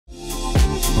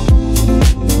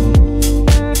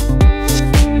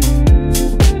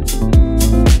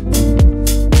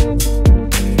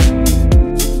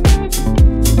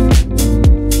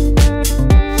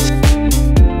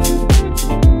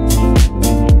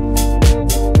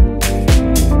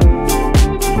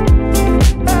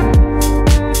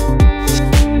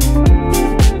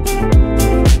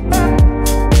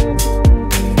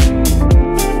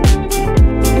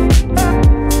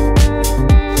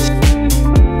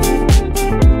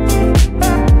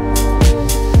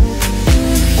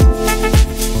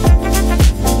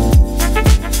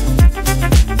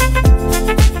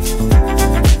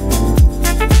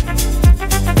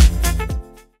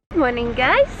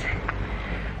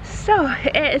So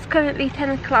it is currently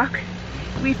 10 o'clock.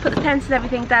 We've put the tents and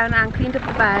everything down and cleaned up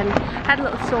the van, had a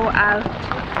little sort out.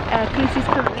 Casey's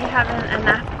currently having a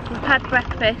nap. We've had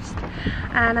breakfast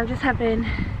and I'm just having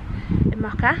a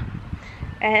mocha.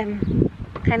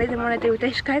 Kind of didn't want to do a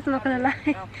dish, guys, I'm not going to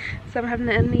lie. So I'm having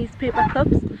it in these paper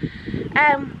cups.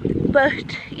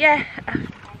 But yeah,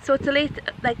 so it's a late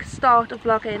start of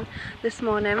vlogging this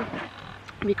morning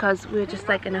because we were just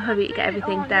in a hurry to get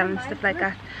everything down and stuff like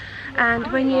that.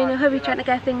 And when you're in a hurry trying to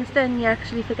get things done, you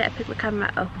actually forget to pick the camera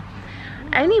up.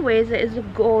 Anyways, it is a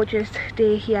gorgeous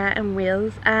day here in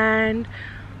Wales and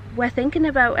we're thinking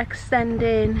about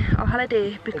extending our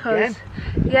holiday because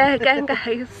again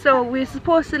guys, so we're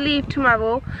supposed to leave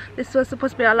tomorrow. This was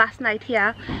supposed to be our last night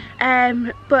here,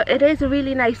 but it is a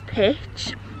really nice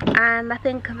pitch and I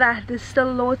think that there's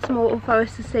still loads more for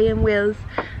us to see in Wales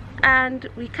and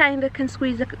we kind of can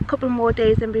squeeze a couple more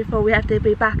days in before we have to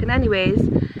be back. And anyways,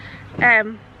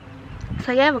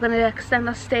 so yeah, we're going to extend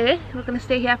our stay. We're going to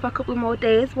stay here for a couple more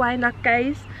days. Why not,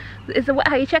 guys?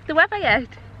 Have you checked the weather yet?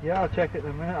 Yeah, I'll check it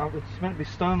in a minute. It's meant to be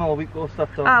stunning all week, all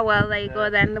stuff done. Oh well, there you go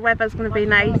then. The weather's going to be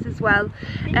nice as well.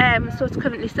 So it's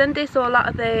currently Sunday, so a lot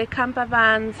of the camper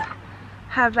vans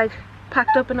have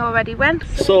packed up and already went.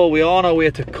 So we are on our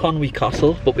way to Conwy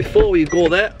Castle, but before we go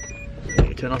there,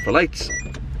 we turn off the lights.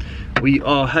 We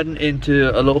are heading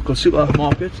into a local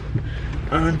supermarket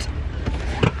and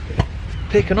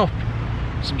picking up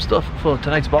some stuff for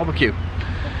tonight's barbecue.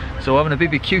 So we're having a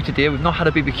BBQ today. We've not had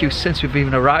a BBQ since we've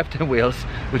even arrived in Wales,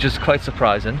 which is quite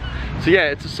surprising. So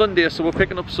yeah, it's a Sunday, so we're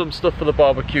picking up some stuff for the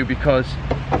barbecue because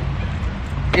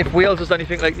if Wales is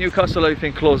anything like Newcastle,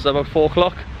 everything closes about 4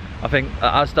 o'clock. I think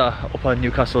Asda up on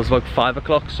Newcastle is about 5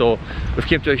 o'clock, so we've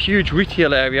came to a huge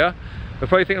retail area. We're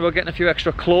probably thinking about getting a few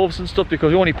extra clothes and stuff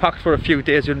because we only packed for a few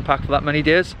days, we didn't pack for that many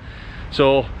days.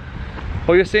 So,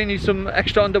 what you're saying, need some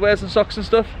extra underwears and socks and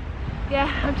stuff? Yeah,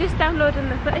 I'm just downloading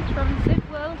the footage from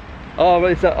Zip World. Oh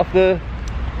right, is that off the...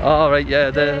 Oh right, yeah,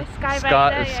 the Sky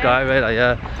Rider,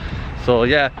 yeah. So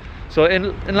yeah, so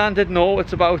in London, no,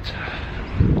 it's about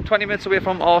 20 minutes away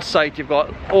from our site. You've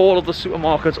got all of the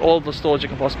supermarkets, all of the stores you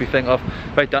can possibly think of,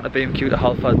 right down to B&Q to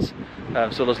Halfords.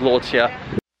 So there's loads here.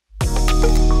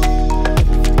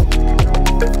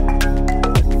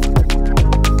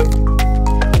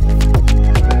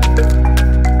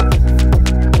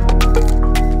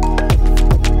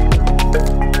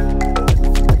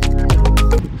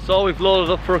 So we've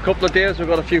loaded up for a couple of days. We've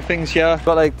got a few things here. We've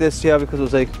got this here because it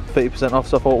was 30% off,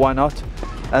 so I thought why not.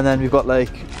 And then we've got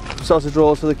sausage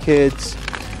rolls for the kids,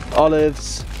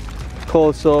 olives,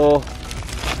 coleslaw.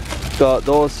 Got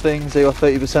those things, they got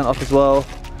 30% off as well.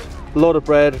 A load of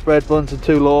bread buns and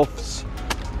 2 loaves.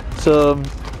 Some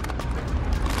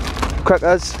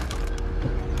crackers,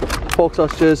 pork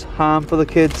sausages, ham for the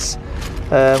kids.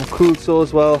 Coleslaw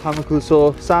as well, ham and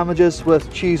coleslaw. Sandwiches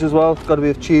with cheese as well, got to be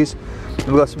with cheese. And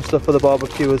we've got some stuff for the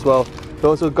barbecue as well. We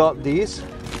also got these,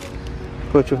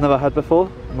 which we've never had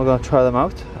before, and we're going to try them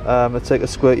out. It's a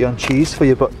squirty on cheese for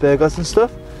your burgers and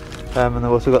stuff. And then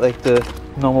we've also got the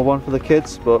normal one for the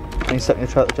kids, but any second you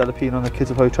try the jalapeno and the kids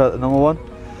will probably try the normal one.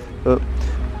 But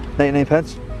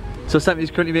 99p. So Sammy's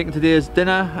currently making today's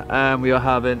dinner. We are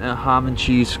having a ham and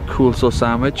cheese coleslaw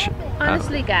sandwich.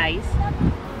 Honestly guys,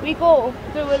 we go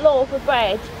through a loaf of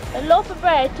bread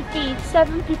to feed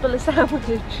 7 people a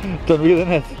sandwich. Done real,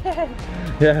 isn't it?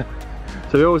 Yeah.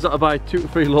 So we always have to buy 2 to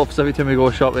 3 loaves every time we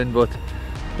go shopping, but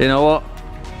you know what?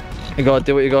 You gotta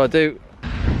do what you gotta do.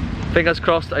 Fingers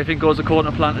crossed, I think goes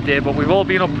according to plan today, but we've all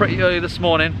been up pretty early this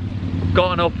morning.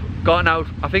 Gotten out.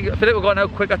 I feel like we've gotten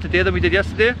out quicker today than we did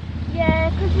yesterday. Yeah,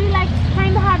 because we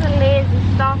kind of had a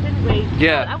lazy start, didn't we?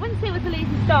 Yeah. Well, I wouldn't say it was a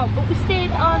lazy start, but we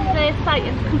stayed on the site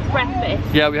and cooked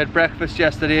breakfast. Yeah, we had breakfast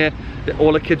yesterday.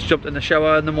 All the kids jumped in the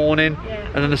shower in the morning,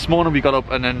 and then this morning we got up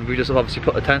and then we just obviously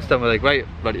put the tents down. We're like, right,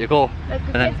 ready to go. The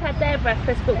kids had their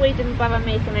breakfast, but we didn't bother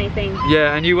making anything.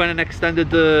 Yeah, and you went and extended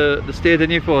the stay,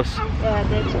 didn't you, for us? Yeah, I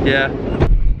did. Yeah.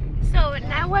 So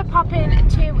now we're popping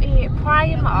to a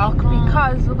Primark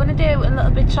because we're going to do a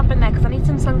little bit shopping there because I need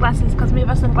some sunglasses because maybe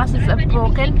our sunglasses are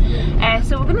broken.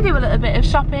 So we're going to do a little bit of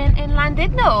shopping in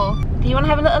Llandudno. Do you want to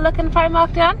have a little look in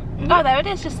Primark, Dan? Mm-hmm. Oh, there it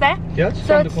is, just there. Yeah,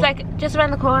 so it's just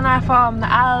around the corner from the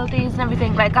Aldi's and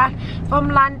everything like that. From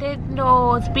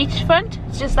Llandudno's beachfront,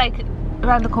 it's just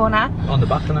around the corner. On the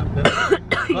back of it.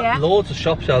 Yeah. Yeah. Loads of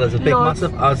shops, yeah. There's a big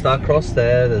massive Asda across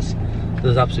there. There's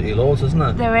absolutely loads, isn't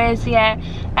there? There is, yeah.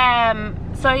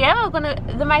 So yeah,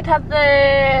 they might have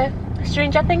the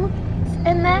Stranger Things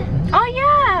in there. Oh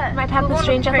yeah, might have the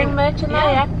Stranger Things merch in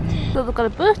there, yeah. So we've got a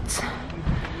boot,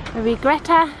 a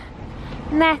Regretta,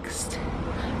 Next,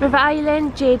 River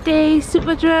Island, JD,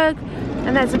 Superdrug,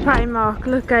 And there's a Primark.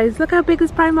 Look guys, look how big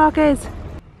this Primark is.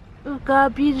 We've got a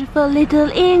beautiful little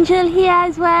angel here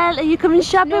as well. Are you coming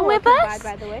shopping with us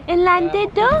in London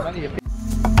though?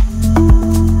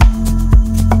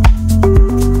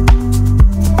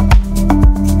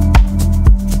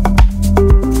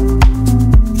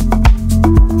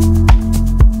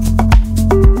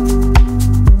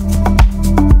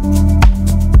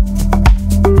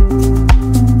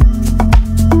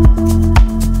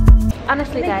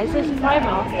 Honestly guys, this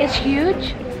Primark is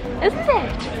huge, isn't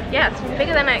it? Yeah, it's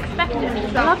bigger than I expected.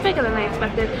 It's a lot bigger than I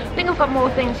expected. I think I've got more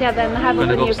things here than I have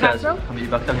over Newcastle. I'll meet you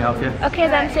back down here. Okay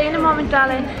then, see you in a moment,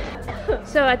 darling.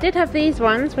 So I did have these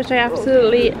ones, which I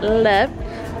absolutely love.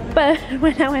 But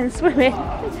when I went swimming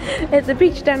at the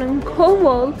beach down in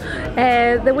Cornwall,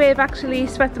 the wave actually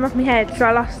swept them off my head, so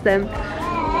I lost them.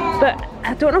 But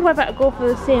I don't know whether to go for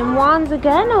the same ones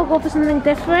again or go for something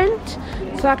different.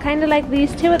 So I kind of like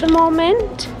these two at the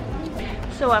moment.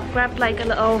 So I've grabbed like a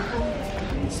little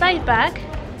side bag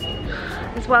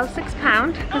as well,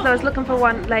 £6, because I was looking for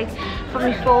one like for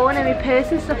my phone and my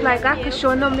purse and stuff like that, because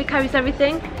Sean normally carries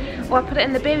everything. Or I put it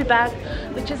in the baby bag,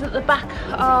 which is at the back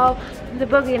of the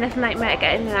buggy, and it's a nightmare to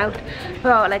get in and out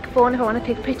for like phone if I want to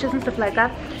take pictures and stuff like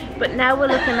that. But now we're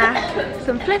looking at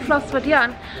some flip-flops for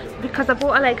Dion, because I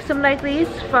bought her like some like these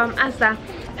from Asda.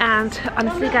 And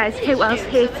honestly guys, who else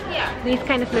hates these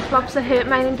kind of flip-flops? That hurt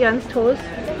mine and Dion's toes.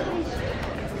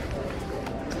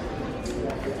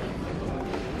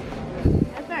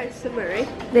 They're very summery.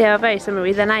 They are very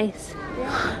summery, they're nice.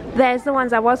 Yeah. There's the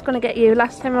ones I was going to get you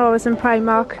last time I was in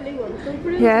Primark.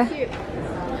 Really yeah. Cute.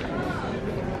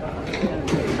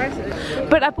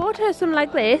 But I bought her some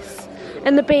like this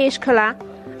in the beige colour,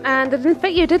 and they didn't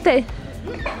fit you, did they?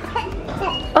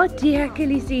 Oh dear,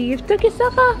 Khaleesi, you've took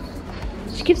yourself off.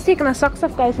 She keeps taking her socks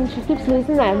off, guys, and she keeps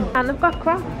losing them. And they've got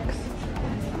cracks.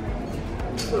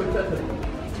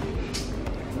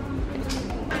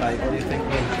 Right, what do you think of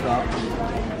that?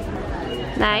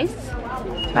 Nice.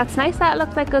 That's nice. That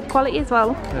looks like good quality as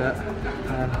well. Yeah.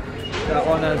 That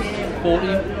one is 14.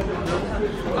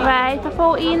 Right, for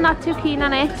 14, not too keen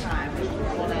on it. Some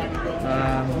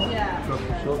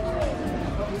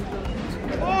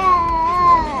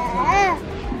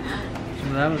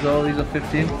of them as well, these are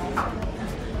 15.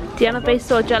 Diana B's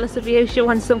so jealous of you, she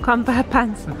wants some combat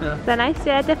pants. They're nice,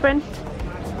 yeah, different.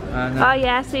 And, oh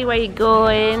yeah, I see where you're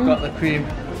going. Got the cream.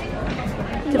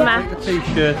 To match. The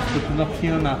t-shirt, but I'm not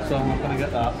keen on that, so I'm not going to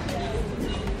get that.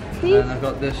 See? And I've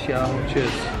got this here, which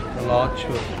is a large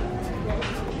one.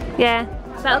 Yeah,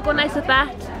 that'll go nice with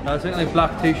that. I think like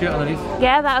black t-shirt underneath.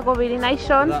 Yeah, that'll go really nice,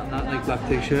 Sean. That and that, like black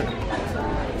t-shirt.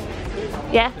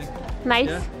 Yeah, nice.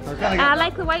 Yeah, and I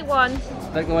like the white one.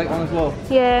 Like the white one as well?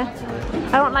 Yeah.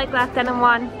 I don't like that denim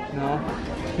one. No.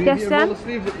 Can Yes, you Sam? roll the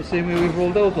sleeves up the same way we've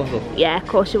rolled those ones up? Yeah, of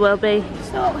course you will be.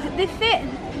 So they fit,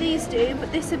 these do,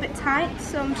 but this is a bit tight,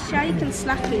 so I'm sure you can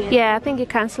slacken it. Yeah, I think you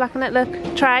can slacken it. Look,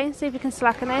 try and see if you can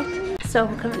slacken it. So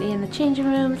we're currently in the changing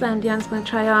rooms, and Dion's going to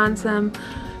try on some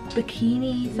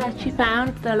bikinis that she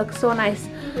found. They look so nice.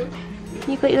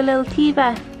 You got your little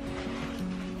Tiva.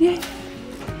 Yeah.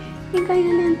 You got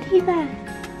your little Tiva.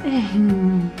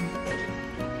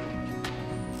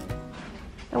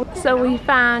 So we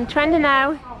found trending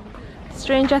now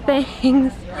Stranger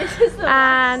Things,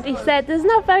 and he said there's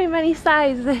not very many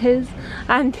sizes,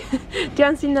 and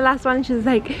Dion seen the last one, she was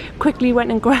like quickly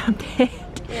went and grabbed it.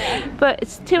 Yeah. But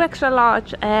it's 2 extra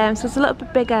large, so it's a little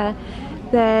bit bigger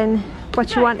than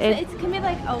what you wanted. It can be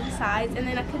like oversized, and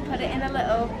then I can put it in a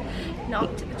little knot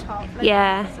at the top. Like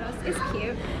yeah. That, so it's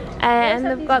cute. And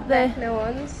they've got the. No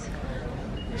ones.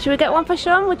 Should we get one for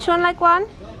Sean? Would Sean like one? I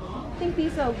think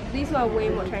these are way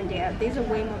more trendy. These are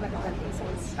way more better than these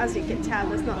ones. As you can tell,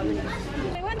 there's not enough.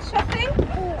 I went shopping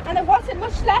and there wasn't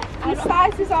much left. The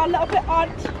sizes are a little bit odd,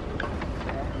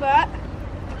 but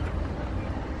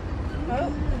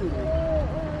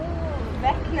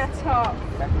Vecna top.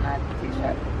 Vecna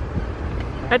t-shirt.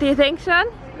 What do you think, Sean?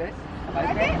 Good. I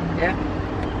like Okay. it. Yeah.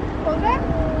 Hold on.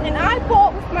 And I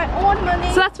bought with my own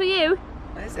money. So that's for you?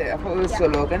 What is it? I thought it was for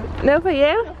Logan. No, for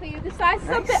you? For you. The size is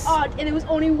a Nice. bit odd, and there was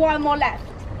only one more left.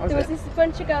 Was There was it? this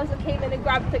bunch of girls that came in and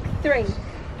grabbed like 3, and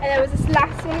there was this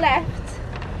last one left.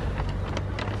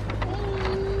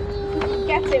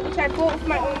 Get it, which I bought with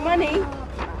my own money.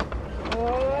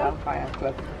 Oh, Hellfire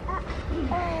Club.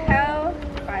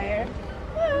 Hellfire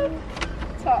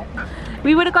top.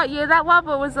 We would have got you that one,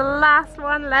 but it was the last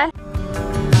one left.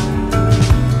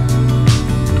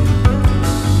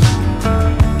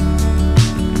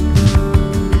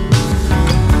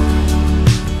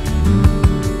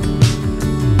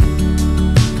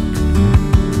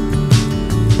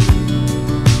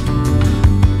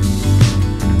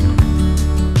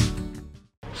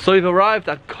 So we've arrived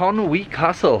at Conwy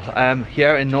Castle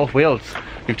here in North Wales.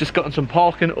 We've just gotten some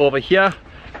parking over here.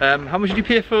 How much did you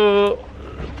pay for?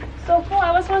 So 4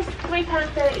 hours was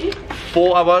 £3.30.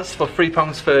 4 hours for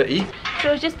 £3.30.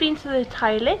 So we've just been to the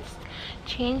toilets,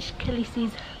 changed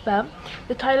Khaleesi's bum.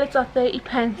 The toilets are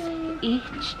 30p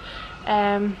each,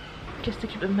 just to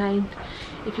keep in mind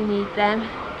if you need them,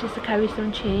 just to carry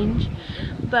some change.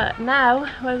 But now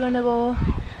we're gonna go,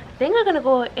 I think we're gonna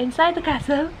go inside the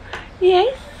castle.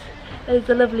 Yes, there's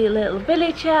a lovely little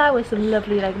village here with some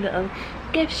lovely like little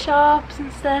gift shops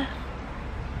and stuff.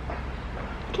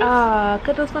 Ah, oh,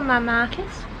 cuddles for Mama.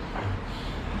 Kiss.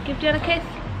 Give Dion a kiss.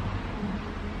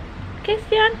 Kiss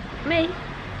Dion. Me.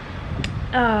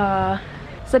 Ah.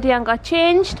 Oh. So Dion got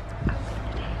changed.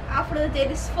 Outfit of the day.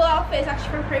 This full outfit is actually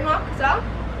from Primark as well.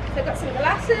 So I got some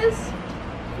glasses.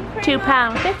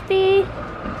 £2.50.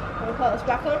 I'll put this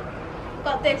back on.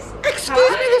 Got this.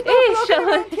 Excuse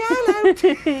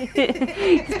me,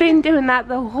 He's been doing that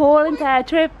the whole entire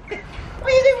trip.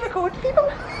 What are you doing, record people?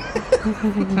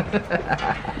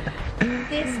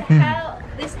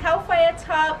 This Hellfire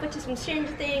top, which is from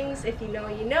Stranger Things. If you know,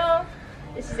 you know.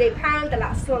 This is £8. The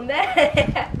last one there.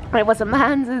 It was a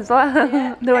man's as well.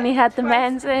 Yeah. They only had the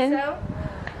men's in. So,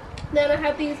 then I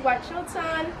have these white shorts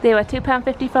on. They were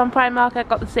 £2.50 from Primark. I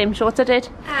got the same shorts I did.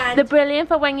 And They're brilliant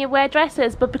for when you wear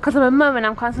dresses, but because I'm a mum and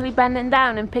I'm constantly bending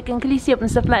down and picking Khaleesi up and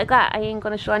stuff like that, I ain't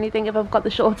gonna show anything if I've got the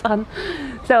shorts on.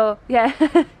 So yeah.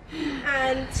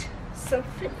 and some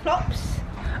flip flops.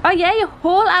 Oh yeah, your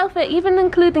whole outfit, even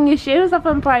including your shoes, are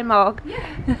from Primark.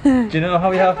 Yeah. Do you know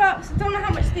how we have? I don't know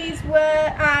how much these were,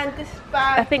 and this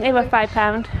bag. I think they were £5.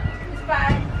 This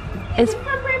bag. Is it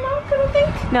from Primark, I don't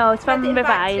think? No, it's from They've River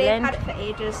had Island. it for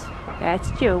ages. Yeah,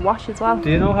 it's due a wash as well. Do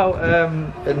you know how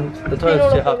in the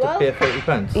toilets you have to pay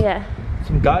 30p? Yeah.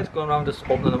 Some guys going around just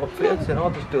opening them up for you, saying, "Oh,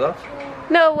 just do that."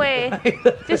 No way.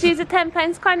 Just use a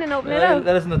 10p coin and open it up.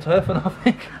 That isn't a turf, and I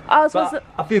think. I was But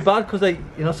I feel bad because like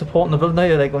you're not supporting the building, are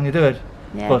you? Like when you do it.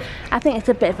 yeah. But I think it's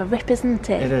a bit of a rip, isn't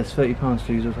it? it is £30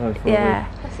 to use a house for Yeah.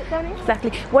 Let's sit down here.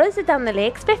 Exactly. What is it down the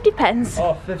lakes? 50p.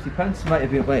 Oh, 50p might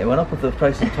have been wait, it went up with the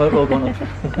price of the toilet all going up.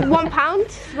 £1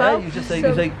 as well. Yeah, you just like, So-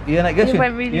 you like, you're like this, You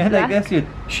went really you're like fast. this, you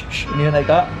shh, shh, and you're like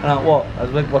that, and I what? I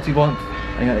was like, what's he want?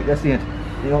 And you're like this, you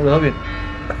don't love it.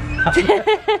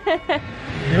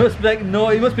 You must be like, no,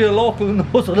 you must be a local who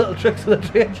knows the little tricks of the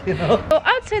trade, you know. So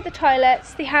outside the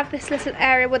toilets, they have this little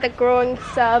area where they're growing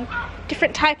some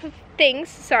different type of things.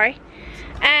 Sorry,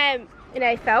 in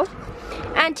AFL.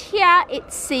 And here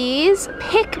it says,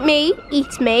 "Pick me,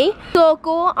 eat me." So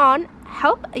go on,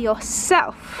 help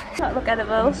yourself. Not look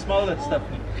edible. Smell it,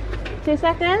 Stephanie. 2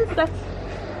 seconds. That's,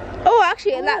 Oh,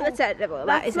 actually, that's edible.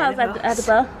 that is smells edible.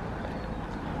 edible.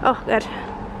 Oh, good.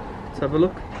 Let's have a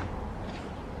look.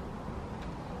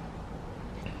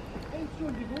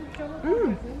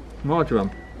 Marjoram.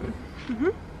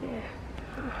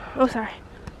 Oh, sorry.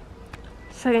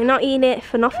 So you're not eating it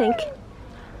for nothing.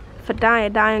 For die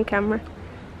on camera.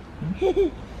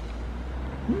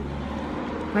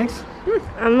 Nice.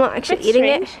 I'm not actually Bit eating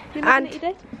it. strange. You're not gonna eat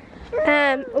it?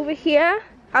 And over here,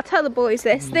 I'll tell the boys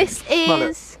this. This Smell it.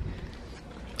 is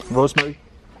Rosemary.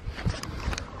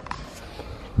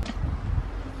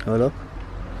 Have a look.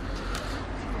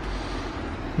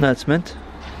 That's mint.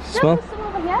 Smell. There's some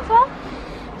over here as well.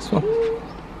 Smell.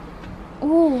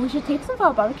 Oh, we should take some for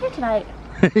our barbecue tonight.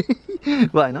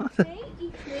 Why not?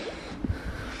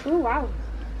 oh wow.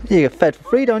 You get fed for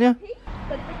free, don't you?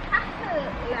 But the castle,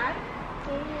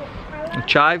 lad.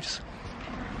 Chives.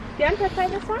 Do you want to try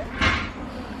this one?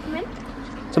 Mint?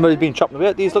 Somebody's been chopping away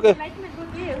at these, look at. Like mint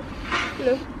with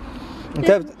you?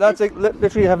 No. That's like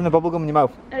literally having a bubble gum in your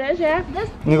mouth. It is, yeah.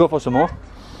 And you go for some more.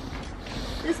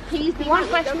 This peas.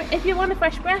 If you want a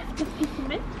fresh breath, just eat some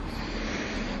mint.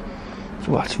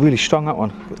 Oh, it's really strong, that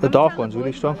one. The dark one's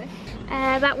really strong.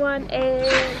 That one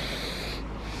is...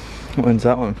 What one's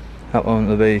that one? That one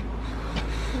will be...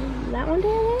 That one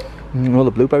there? All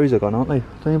the blueberries are gone, aren't they?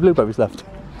 Don't you have blueberries left?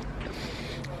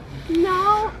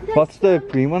 No. What's the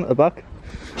green one at the back?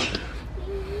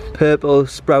 Purple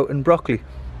sprout and broccoli.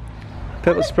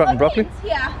 Purple sprout and broccoli?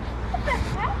 Yeah. What the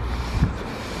heck?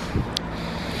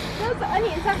 Those are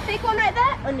onions. That big one right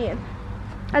there? Onion.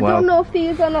 I Wow. don't know if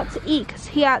these are not to eat because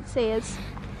here it says.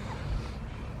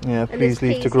 Yeah, please there's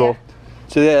leave to peas grow. here.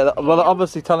 So yeah, well,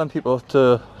 obviously telling people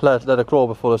to let it grow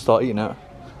before they start eating it.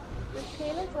 There's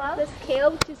kale as well. There's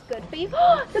kale, which is good for you.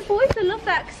 The boys will love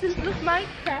that because they love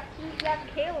Minecraft. We have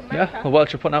kale in Minecraft. Yeah, well,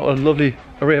 Welsh are putting out a lovely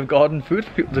array of garden food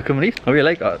for people to come and eat. I really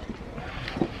like that.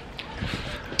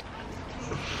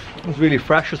 It's really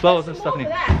fresh as well, isn't it, Stephanie?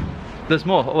 Over there. There's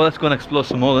more. Well, let's go and explore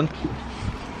some more then.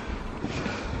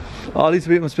 Oh, these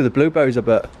must be the blueberries, I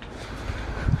bet.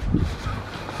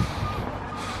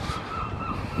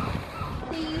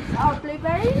 These are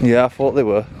blueberries. Yeah, I thought they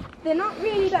were. They're not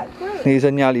really that good. These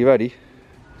are nearly ready.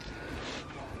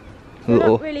 They're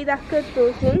not really that good,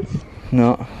 those ones.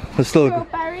 No, they're still.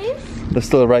 Strawberries. They're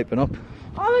still ripening up.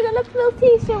 Oh my god, look at the little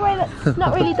teeth away that's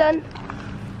not really done.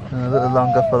 A little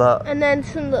longer for that. And then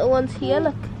some little ones here,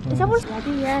 look. Is that one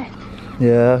ready yet?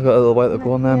 Yeah, I've got a little white to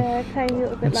go on them. Yeah, tiny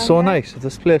little bit It's longer. so nice,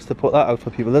 this place to put that out for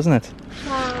people, isn't it?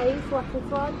 Nice, what's this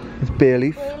one? It's bay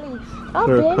leaf Bay leaf. Oh,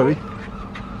 for a bay curry. leaf.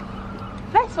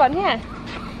 This one, yeah.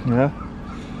 Yeah.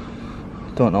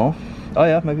 Don't know. Oh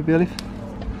yeah, maybe bay leaf.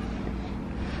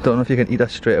 Don't know if you can eat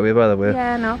that straight away, by the way.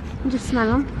 Yeah, no. You just smell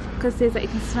them because there's that you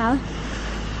can smell.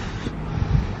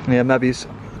 Yeah, maybe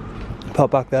put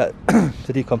back that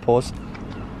to decompose.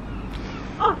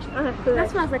 Oh, that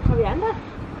smells like coriander.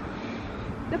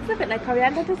 Looks a bit like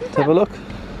coriander, doesn't it? Let's have a look.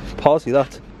 Parsley,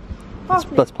 that.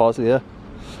 Parsley. That's parsley, yeah.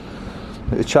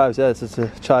 It chives, yeah. It's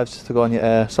chives to go on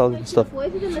your salad and stuff.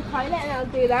 Wait it in the toilet and I'll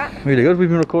do that. Really good. We've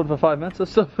been recording for 5 minutes or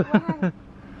so.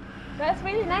 That's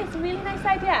really nice, a really nice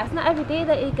idea. It's not every day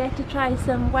that you get to try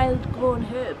some wild grown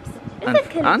herbs.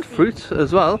 And fruit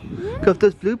as well. Because if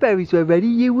those blueberries were ready,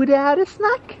 you would have had a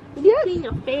snack. Yes. Clean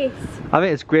your face. I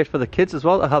think it's great for the kids as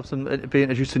well to have some be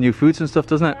introduced to new foods and stuff,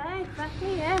 doesn't it? Yeah,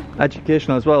 exactly, yeah.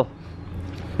 Educational as well.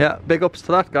 Yeah, big ups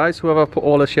to that, guys. Whoever put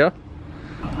all this here.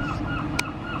 She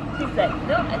said,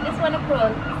 no, this one a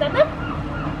prawn. Stand up.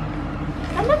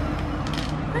 Stand up.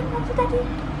 Come on, to daddy.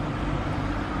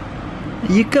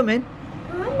 Are you coming?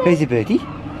 Come on, then. Where's the birdie?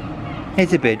 Here's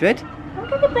the bird, Red. Come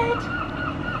to the bed.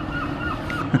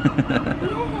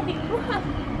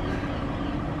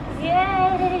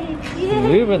 Yay! Yay!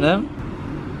 Moving them.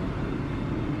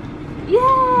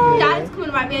 Yay! Dad's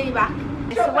coming right behind your back.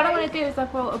 So what I'm going to do is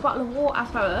I've brought a bottle of water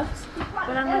first,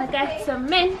 but I'm going to get some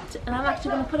mint and I'm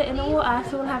actually going to put it in the water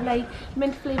so we'll have like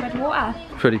mint flavoured water.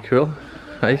 Pretty cool.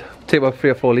 Right, take about 3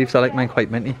 or 4 leaves. I like mine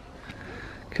quite minty.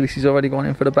 Khaleesi's already gone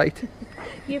in for the bite.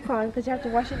 You can't because you have to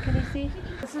wash it, can you see?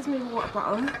 This is my water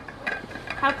bottle.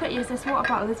 How pretty is this water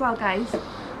bottle as well, guys?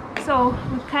 So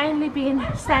we've kindly been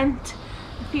sent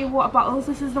a few water bottles.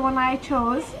 This is the one I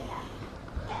chose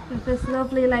with this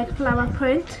lovely like flower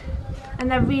print, and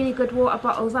they're really good water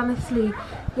bottles, honestly.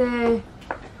 The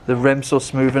rim's so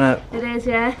smooth in it. It is,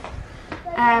 yeah.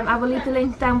 I will leave the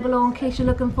link down below in case you're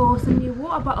looking for some new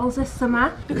water bottles this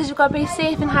summer, because you've got to be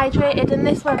safe and hydrated in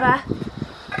this weather.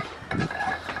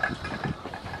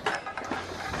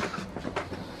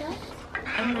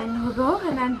 And then we'll go,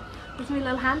 and then there's my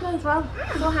little handle as well.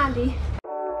 So handy.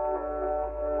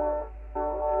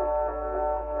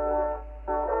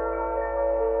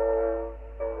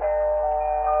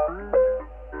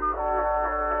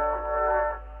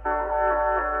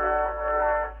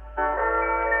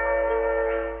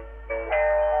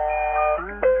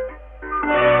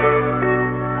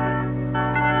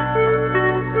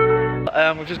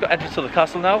 We've just got entrance to the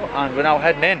castle now, and we're now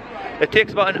heading in. It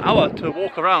takes about an hour to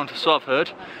walk around, so I've heard,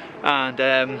 and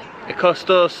it cost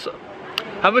us.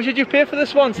 How much did you pay for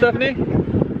this one, Stephanie? £36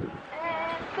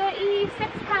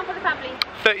 for the family.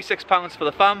 £36 for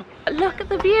the fam. Look at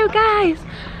the view, guys.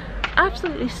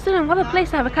 Absolutely stunning. What a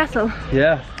place to have a castle.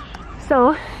 Yeah.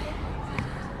 So,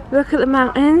 look at the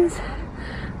mountains,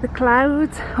 the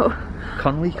clouds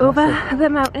Conwy Castle. over the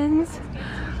mountains.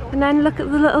 And then look at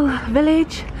the little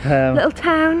village, little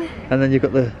town. And then you've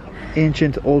got the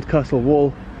ancient old castle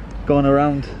wall going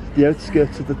around the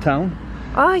outskirts of the town.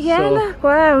 Oh yeah, So look,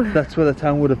 wow. that's where the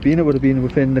town would have been. It would have been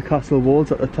within the castle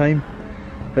walls at the time.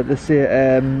 But they say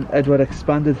Edward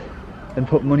expanded and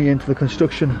put money into the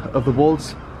construction of the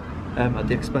walls at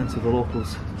the expense of the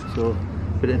locals. So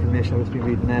a bit of information I've just been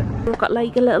reading there. We've got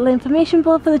like a little information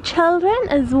board for the children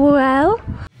as well.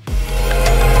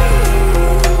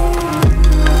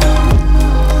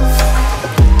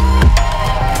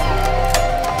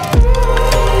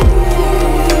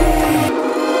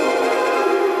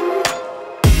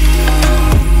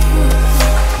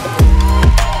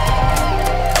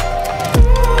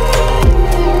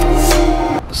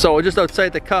 So we're just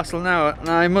outside the castle now, and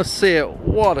I must say,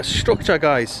 what a structure,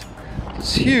 guys.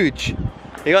 It's huge.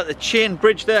 You got the chain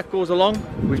bridge there that goes along.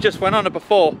 We've just went on it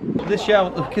before. This year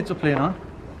what the kids are playing on,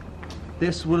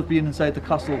 this would have been inside the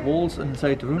castle walls and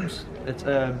inside the rooms. It's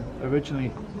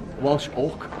originally Welsh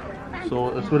oak, so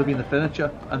this would have been the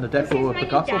furniture and the decor of the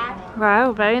castle.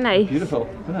 Wow, very nice. Beautiful,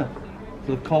 isn't it?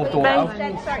 So they've carved all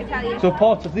out. So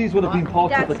parts of these would have been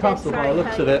parts of the castle by the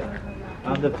looks of it.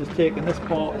 And they've just taken this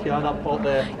part here, that part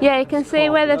there. Yeah, you can see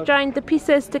where they've joined the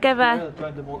pieces together. Yeah, they've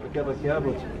joined them all together here,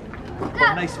 but what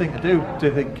a nice thing to do, to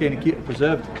kind of keep it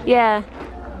preserved. Yeah.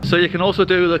 So you can also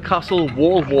do the castle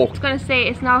wall walk. I was going to say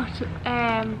it's not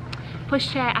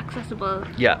pushchair accessible.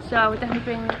 Yeah. So I would definitely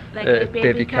bring like a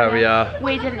baby carrier.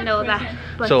 We didn't know that,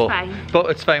 but So, it's fine. but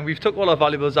it's fine. We've took all our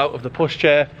valuables out of the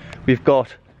pushchair. We've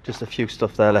got just a few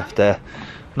stuff there left there.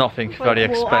 Nothing very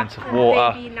expensive.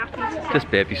 Water. Just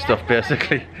baby stuff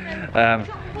basically.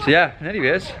 So yeah,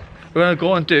 anyways, we're going to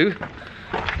go and do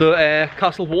the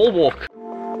castle wall walk.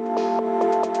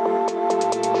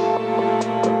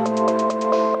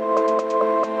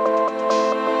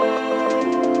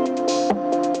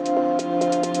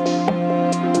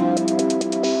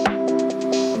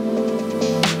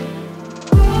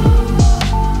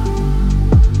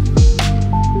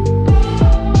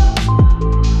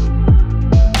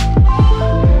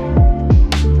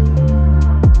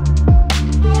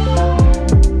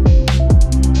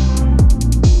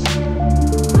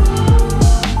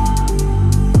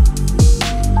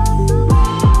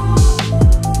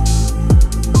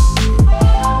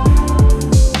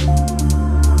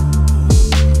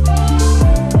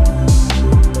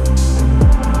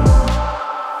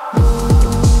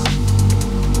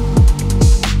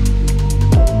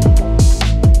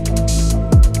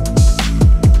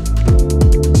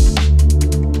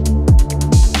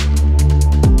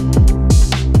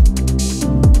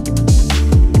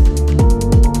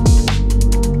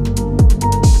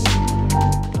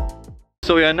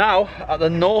 So we are now at the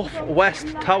northwest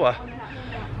tower.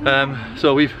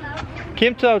 So we've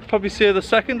came to, I would probably say, the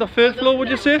second or third floor, would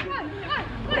you say?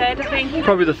 Third, I think.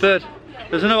 Probably the third.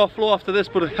 There's another floor after this,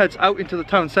 but it heads out into the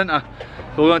town centre.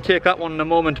 So we're going to take that one in a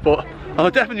moment, but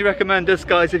I'll definitely recommend this,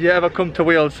 guys, if you ever come to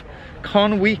Wales.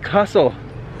 Conwy Castle.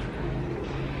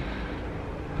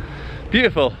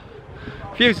 Beautiful.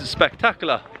 Views are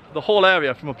spectacular. The whole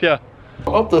area from up here.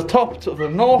 Up the top to the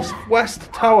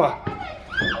northwest tower.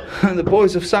 And the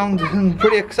boys have sounded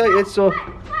pretty excited, so... Look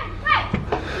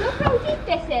how deep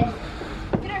this is.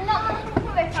 You're not looking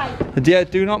for this height. Yeah,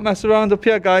 do not mess around up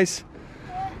here, guys.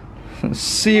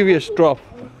 Serious drop.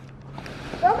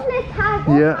 Look this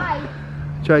high. Yeah.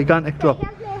 Gigantic drop.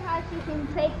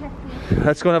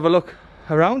 Let's go and have a look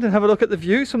around and have a look at the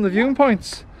views from the viewing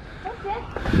points. Okay.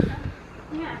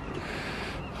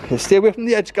 Okay, stay away from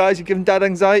the edge, guys. You're giving Dad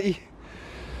anxiety.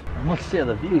 I must say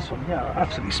the views from here are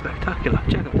absolutely spectacular.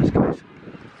 Check out this, guys.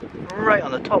 Right on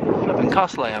the top of the flipping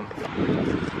castle I am.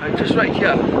 Right, just right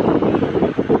here.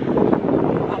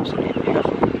 Absolutely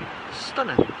beautiful.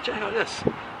 Stunning. Check out this.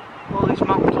 All these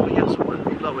mountains over here, so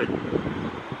wonderfully glowing.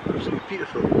 Absolutely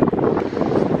beautiful.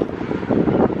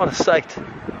 What a sight.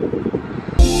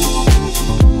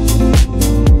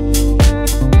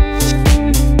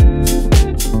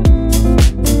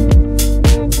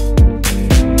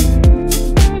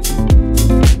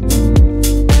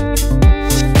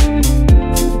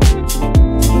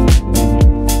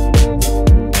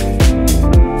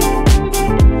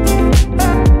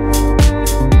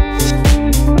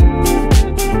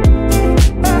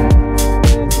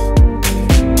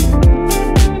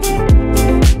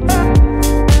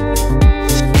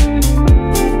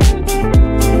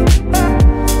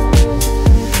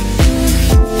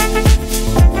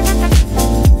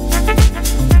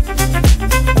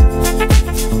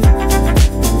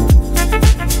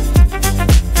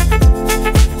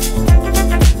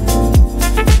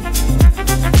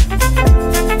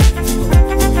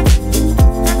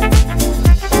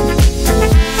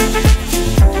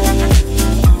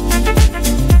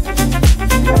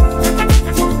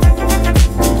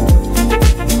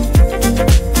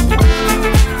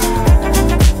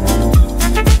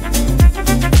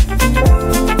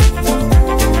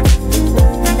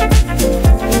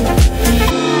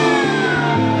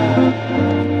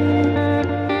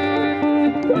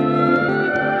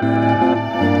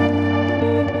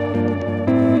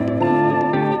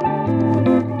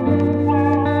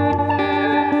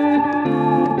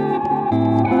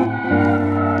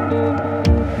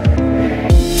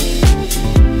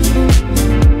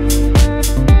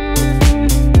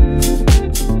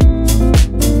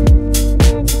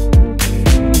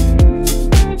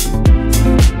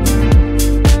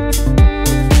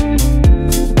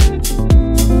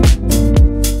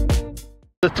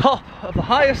 The top of the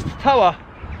highest tower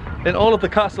in all of the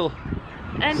castle.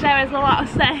 And there is a lot of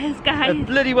stairs, A guys.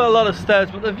 bloody well lot of stairs,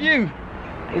 but the view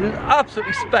is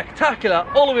absolutely spectacular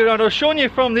all the way around. I was showing you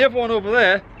from the other one over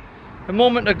there a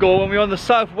moment ago when we were on the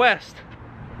southwest,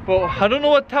 but I don't know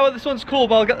what tower this one's called,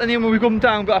 but I'll get the name when we come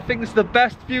down. But I think this is the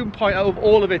best viewing point out of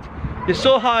all of it. You're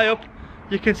so high up,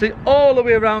 you can see all the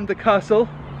way around the castle.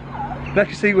 You can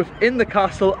actually see within the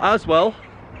castle as well.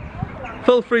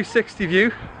 Full 360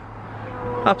 view.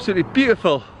 Absolutely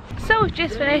beautiful. So we've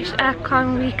just finished at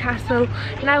Conwy Castle.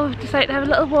 Now we've decided to have a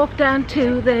little walk down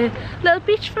to the little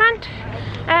beachfront,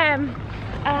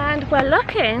 and we're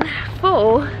looking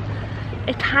for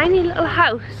a tiny little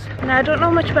house. Now I don't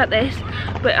know much about this,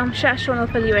 but I'm sure Sean will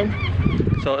fill you in.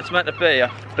 So it's meant to be, I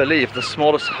believe, the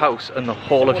smallest house in the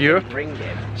whole of Europe.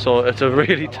 So it's a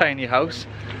really tiny house.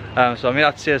 So I mean,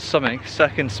 that says something.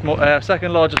 Second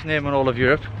largest name in all of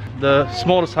Europe. The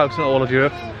smallest house in all of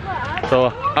Europe. So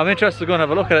I'm interested to go and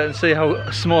have a look at it and see how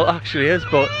small it actually is.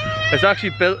 But it's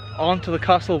actually built onto the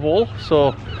castle wall,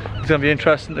 so it's going to be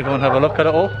interesting to go and have a look at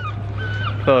it all.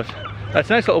 But it's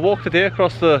a nice little walk today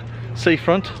across the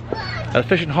seafront. A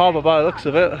fishing harbour by the looks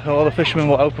of it. All the fishermen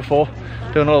were out before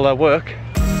doing all their work.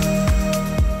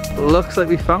 Looks like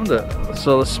we found it.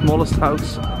 So the smallest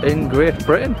house in Great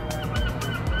Britain.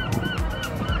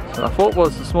 So I thought it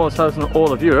was the smallest house in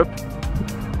all of Europe,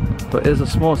 but it is the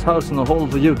smallest house in the whole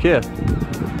of the UK.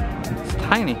 It's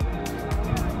tiny.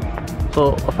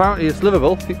 So apparently it's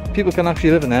livable. People can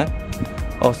actually live in there.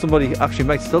 Or somebody actually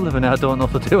might still live in there. I don't know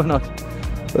if they do or not.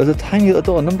 There's a tiny little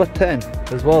door, number 10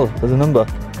 as well. There's a number.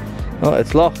 Oh,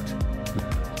 it's locked.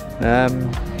 Yeah.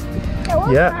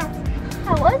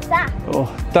 How was that?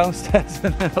 Oh, downstairs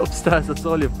and then upstairs, that's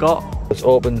all you've got. It's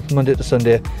open Monday to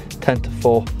Sunday, 10 to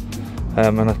 4.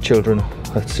 And our children,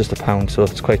 it's just £1, so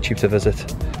it's quite cheap to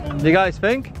visit. Do you guys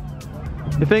think?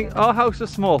 You think our house is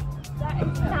small?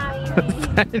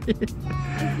 That is tiny.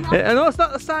 Yeah, I know it's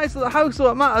not the size of the house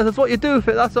that matters, it's what you do with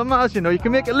it, that's what matters, you know. You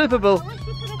can make it livable. I wish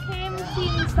you could have came and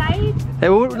seen inside. Yeah,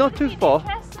 we're not too far.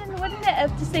 Interesting, wouldn't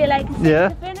it, to see like Yeah.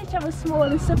 the furniture was small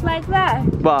and stuff like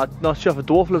that. But I'm not sure if a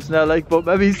dwarf lives in there, like, but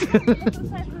maybe.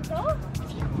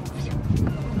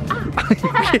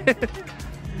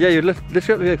 Yeah, you'd literally have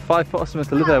to be like 5 foot or something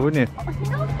to live there, wouldn't you?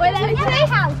 Well, let me play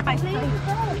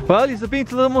house. Well, you've been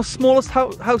to the most smallest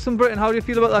house in Britain. How do you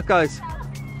feel about that, guys?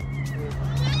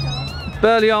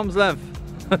 Barely arm's length.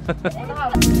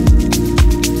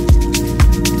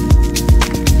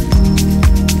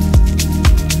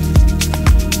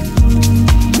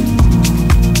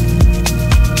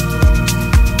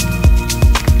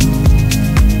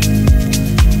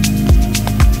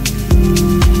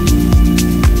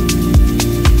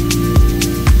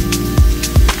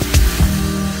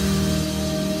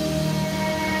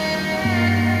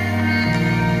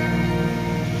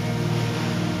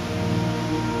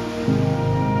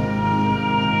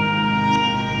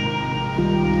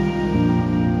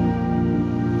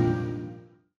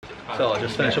 So I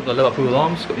just finished up the Liverpool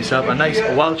Arms, got myself a nice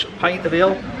Welsh pint of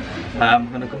ale. I'm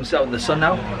going to come sit out in the sun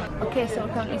now. Okay, so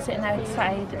we're currently sitting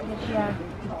outside the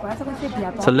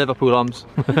It's a Liverpool Arms.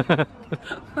 I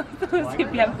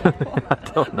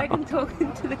can talk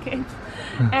to the kids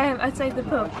outside the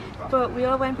pub, but we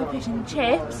all went for fish and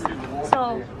chips.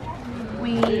 So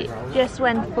we just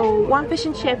went for one fish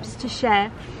and chips to share,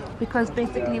 because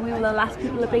basically we were the last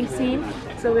people to be seen,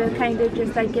 so we were kind of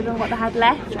just like given what they had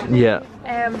left. Yeah.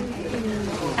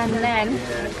 And then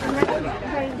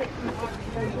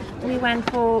we went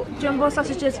for jumbo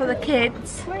sausages for the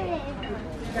kids,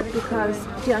 because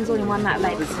Dion's the only one that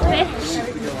likes fish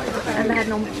and they had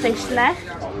no fish left.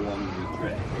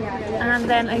 And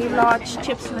then a large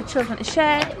chips for the children to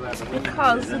share,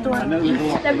 because they don't eat,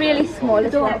 they're really small, they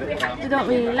don't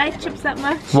really like chips that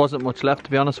much. Wasn't much left,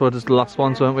 to be honest, we're just the last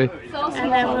ones, weren't we?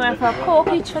 And then we went for a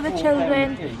Coke each for the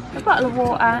children, a bottle of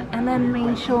water, and then me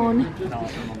and Sean.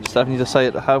 Stephanie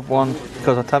decided to have one,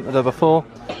 because I tempted her before,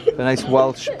 a nice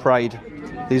Welsh Pride.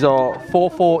 These are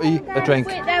 $4.40 a drink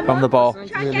from the bar,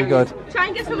 really good. Try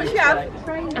and guess how much you have.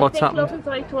 What's happened? Logan's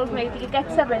already told me that you get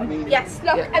 7. Yes,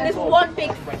 look, and there's one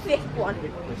big thick one.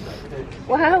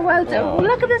 Wow, well done.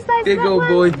 Look at the size Big of that old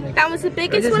one. boy. That was the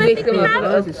biggest one I think we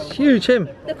have. It's huge, him.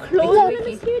 The claws on him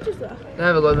is huge as well.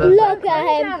 Never got that. Look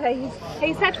at him.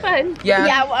 He's had fun.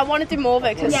 Yeah, I want to do more of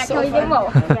it because it's so fun.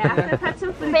 Yeah, I've had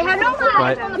some food. They have no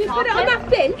Right. You put it on that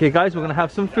bin. Okay guys, we're going to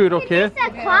have some food, okay?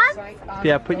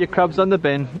 Yeah, put your crabs on the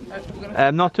bin.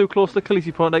 Not too close to the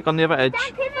Khaleesi point, like on the other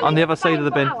edge. On the other side of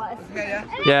the bin.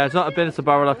 Yeah, it's not a bin, it's a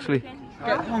barrel actually.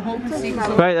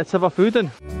 Right, let's have our food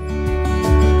then.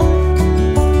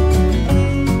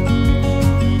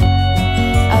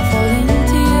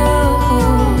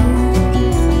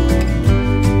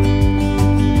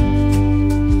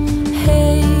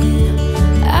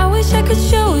 I could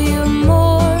show you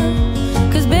more,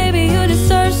 'cause baby you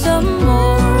deserve some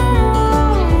more,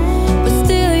 but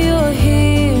still you're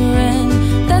here and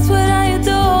that's what I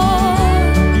adore.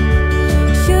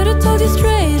 Should've told you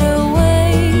straight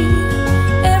away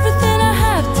everything I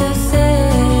have to say.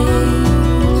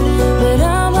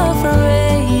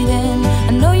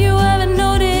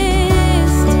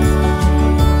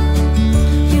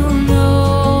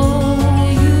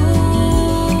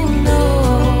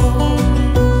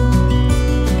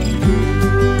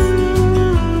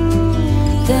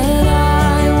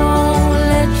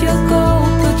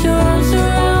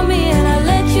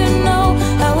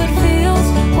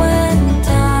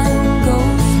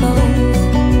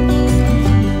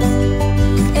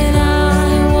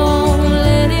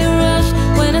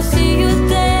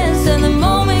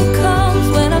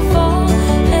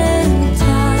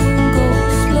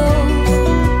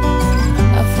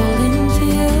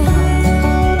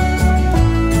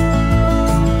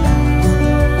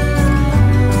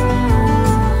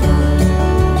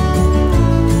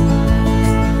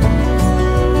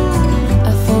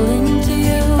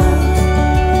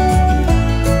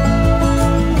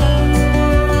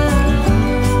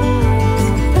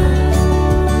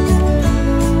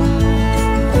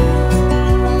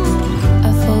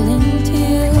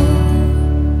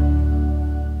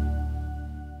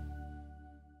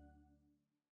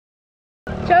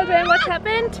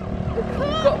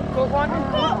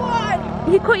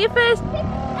 caught your first?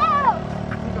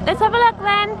 Let's have a look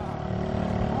then.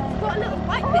 Got little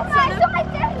white bits on them.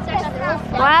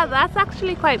 Wow, that's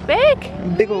actually quite big.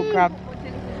 Big old crab.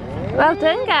 Well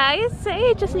done, guys.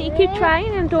 See, just need to keep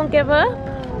trying and don't give up.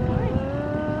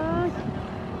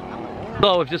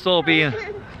 So we've just all been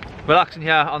relaxing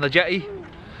here on the jetty.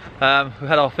 We've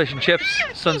had our fish and chips.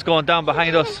 Sun's going down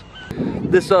behind us.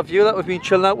 This is our view that we've been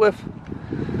chilling out with.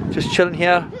 Just chilling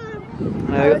here.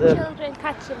 Children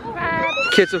catching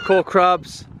crabs. Kids have caught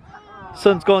crabs.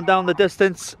 Sun's going down the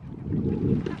distance.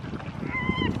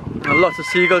 And lots of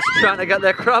seagulls trying to get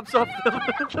their crabs off them.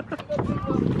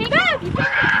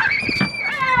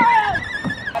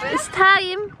 It's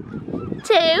time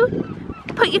to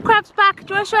put your crabs back. Do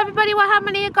you want to show everybody how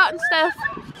many you got and stuff?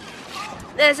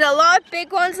 There's a lot of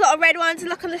big ones, a lot of red ones.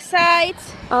 Look on the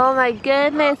sides. Oh my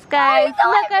goodness, guys.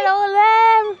 Look at all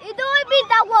them. You don't eat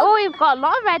that one. Oh, you've got a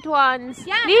lot of red ones.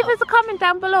 Yeah. Leave us a comment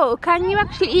down below. Can you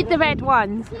actually eat the red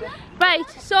ones? Right,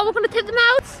 so we're going to tip them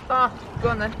out. Oh, go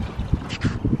on then.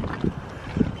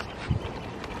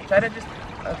 Try to just,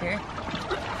 okay.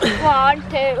 1,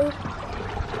 2.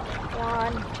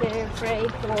 1, 2, 3,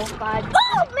 4, 5.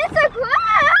 Oh, Mr. Crab!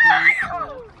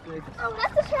 Oh,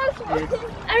 that's the first one.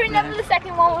 I remember the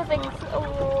second one was like,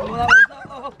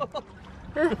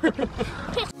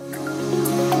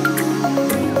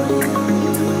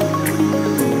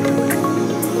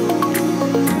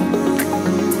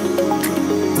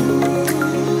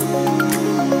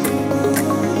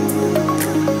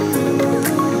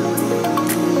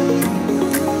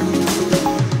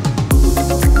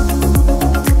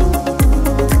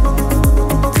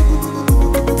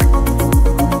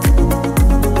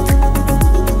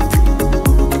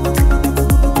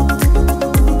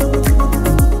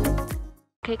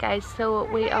 Okay guys,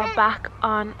 so we are back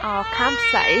on our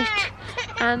campsite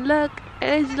and look, it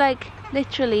is like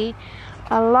literally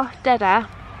a lot deader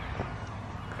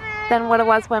than what it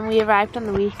was when we arrived on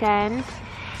the weekend.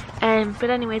 But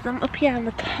anyways, I'm up here in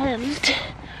the tent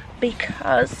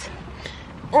because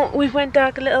we went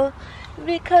dark a little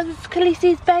because it's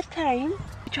Khaleesi's bedtime.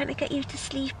 I'm trying to get you to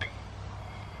sleep.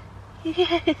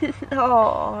 Yes.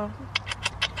 Oh,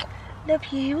 love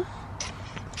you.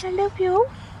 I love you.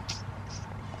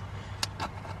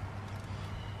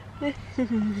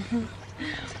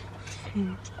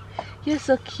 You're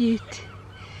so cute.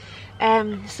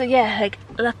 So yeah, like,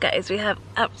 look guys, we have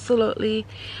absolutely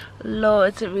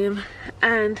loads of room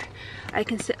and I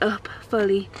can sit up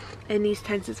fully in these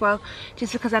tents as well,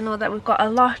 just because I know that we've got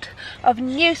a lot of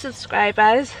new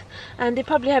subscribers and they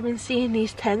probably haven't seen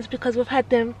these tents because we've had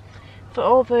them for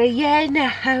over a year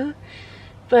now.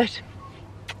 But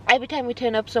every time we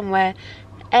turn up somewhere,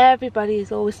 everybody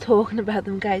is always talking about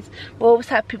them, guys. We always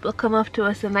have people come up to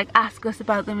us and like ask us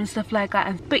about them and stuff like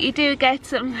that. But you do get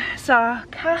some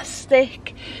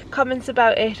sarcastic comments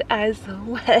about it as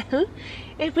well,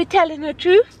 if we're telling the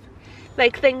truth.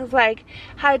 Like things like,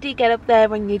 how do you get up there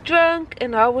when you're drunk?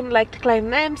 And I wouldn't like to climb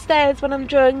them stairs when I'm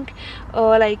drunk.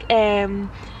 Or like,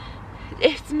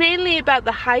 it's mainly about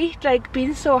the height, like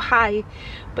being so high.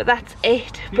 But that's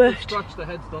it. People but scratch their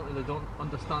heads, don't they? They don't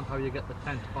understand how you get the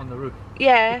tent on the roof.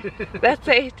 yeah, that's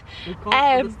it. They can't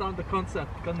understand the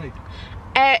concept, can they?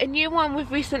 A new one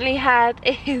we've recently had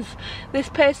is this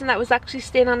person that was actually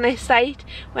staying on this site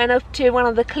went up to one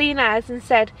of the cleaners and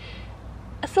said,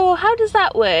 so how does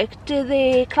that work? Do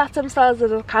they class themselves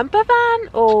as a camper van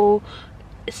or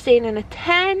staying in a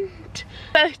tent?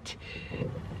 But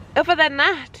other than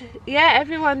that, yeah,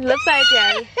 everyone loves the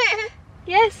idea.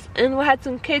 Yes, and we had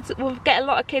some kids, we'll get a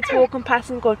lot of kids walking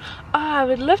past and going, oh, I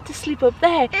would love to sleep up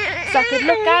there so I could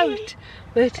look out.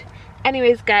 But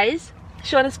anyways guys,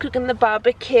 Shauna's cooking the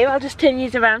barbecue. I'll just turn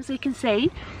these around so you can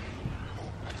see.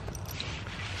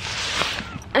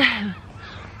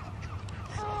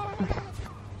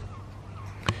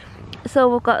 So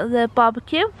we've got the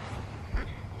barbecue.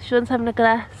 Shauna's having a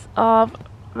glass of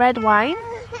red wine.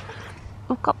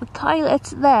 We've got the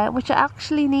toilets there, which I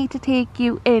actually need to take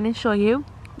you in and show you.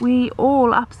 We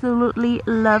all absolutely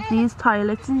love these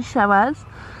toilets and showers.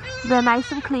 They're nice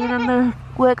and clean and the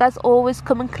workers always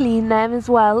come and clean them as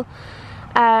well.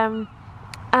 And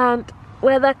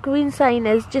where that green sign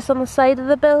is, just on the side of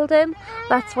the building,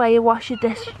 that's where you wash your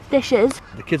dishes.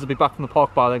 The kids will be back from the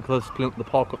park by then because cleaned up the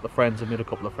park up the friends and made a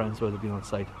couple of friends where they'll be on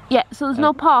site. Yeah, so there's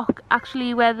no park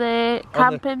actually where the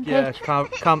camping pitch. Yeah,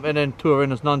 camping and touring,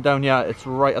 there's none down yet. It's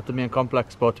right at the main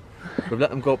complex, but we've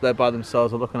let them go up there by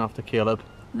themselves. We're looking after Caleb.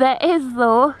 There is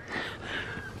though,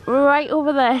 right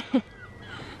over there.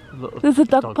 There's a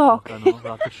dog park. I know,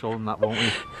 we'll have to show them that, won't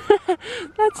we?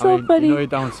 That's so funny. You know, you're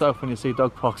down south when you see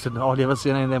dog parks, and all you ever see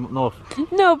any of them up north.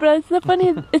 No, but it's the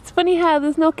funny. It's funny how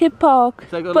there's no kid park,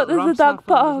 It's like but there's a dog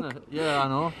park. Isn't it? Yeah, I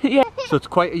know. Yeah. So it's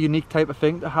quite a unique type of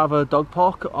thing to have a dog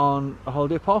park on a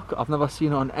holiday park. I've never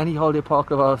seen it on any holiday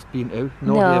park I've ever been to.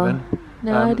 No, Haven.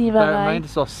 No, neither bear in have I. mind,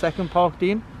 it's our second park,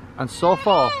 Dean, and so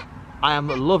far I am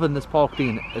loving this park,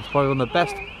 Dean. It's probably one of the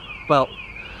best. Well,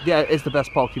 yeah, it is the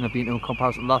best park, Dean, I've been to in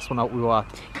comparison to the last one out we were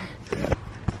at.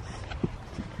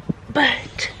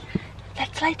 But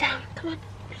let's lie down. Come on,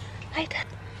 lie down.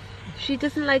 She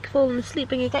doesn't like falling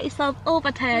asleep, and you get yourself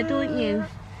overtired, don't you?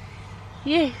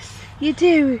 Yes, you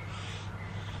do.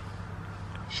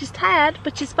 She's tired,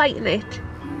 but she's fighting it.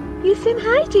 You saying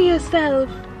hi to yourself?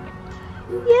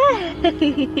 Yeah.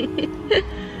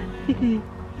 You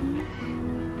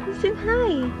saying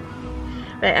hi?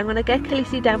 Right, I'm gonna get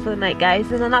Khaleesi down for the night,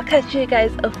 guys, and then I'll catch you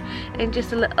guys up in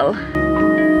just a little.